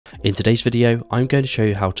In today's video, I'm going to show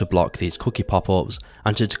you how to block these cookie pop-ups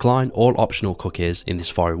and to decline all optional cookies in the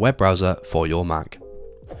Safari web browser for your Mac.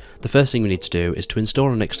 The first thing we need to do is to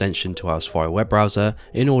install an extension to our Safari web browser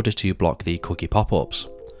in order to block the cookie pop-ups.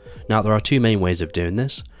 Now there are two main ways of doing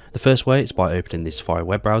this. The first way is by opening the Safari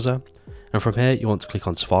web browser, and from here you want to click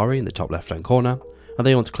on Safari in the top left hand corner, and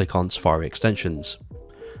then you want to click on Safari extensions.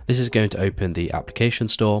 This is going to open the application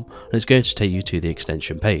store and it's going to take you to the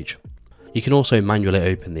extension page. You can also manually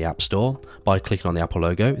open the App Store by clicking on the Apple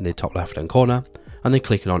logo in the top left hand corner and then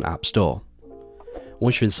clicking on App Store.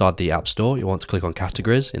 Once you're inside the App Store, you want to click on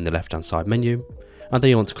Categories in the left hand side menu, and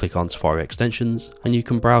then you want to click on Safari extensions and you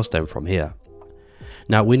can browse them from here.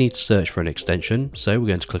 Now we need to search for an extension, so we're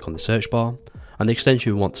going to click on the search bar, and the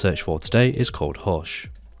extension we want to search for today is called Hush.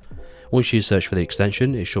 Once you search for the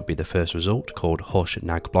extension, it should be the first result called Hush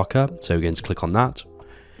Nag Blocker, so we're going to click on that.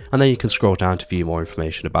 And then you can scroll down to view more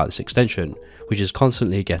information about this extension, which is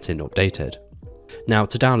constantly getting updated. Now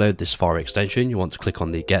to download this Safari extension, you want to click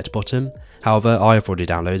on the Get button. However, I have already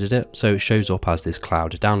downloaded it, so it shows up as this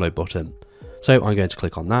Cloud Download button. So I'm going to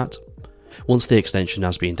click on that. Once the extension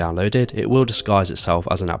has been downloaded, it will disguise itself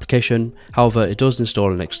as an application. However, it does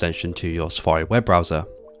install an extension to your Safari web browser.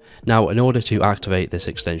 Now, in order to activate this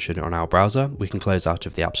extension on our browser, we can close out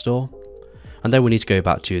of the App Store, and then we need to go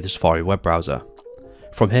back to the Safari web browser.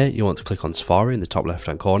 From here, you want to click on Safari in the top left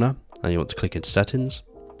hand corner, and you want to click into Settings.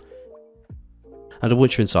 And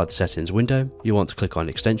once you're inside the Settings window, you want to click on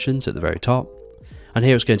Extensions at the very top. And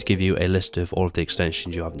here it's going to give you a list of all of the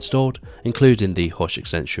extensions you have installed, including the Hush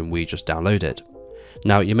extension we just downloaded.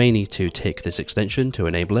 Now you may need to tick this extension to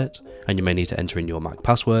enable it, and you may need to enter in your Mac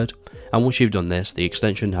password. And once you've done this, the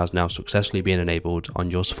extension has now successfully been enabled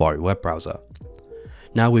on your Safari web browser.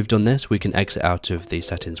 Now we've done this, we can exit out of the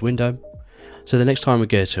Settings window. So the next time we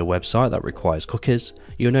go to a website that requires cookies,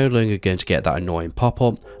 you're no longer going to get that annoying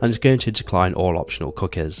pop-up and it's going to decline all optional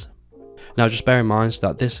cookies. Now just bear in mind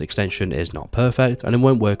that this extension is not perfect and it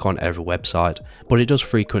won't work on every website, but it does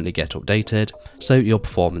frequently get updated, so your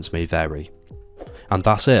performance may vary. And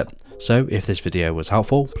that's it. So if this video was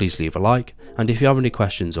helpful, please leave a like, and if you have any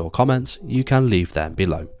questions or comments, you can leave them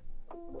below.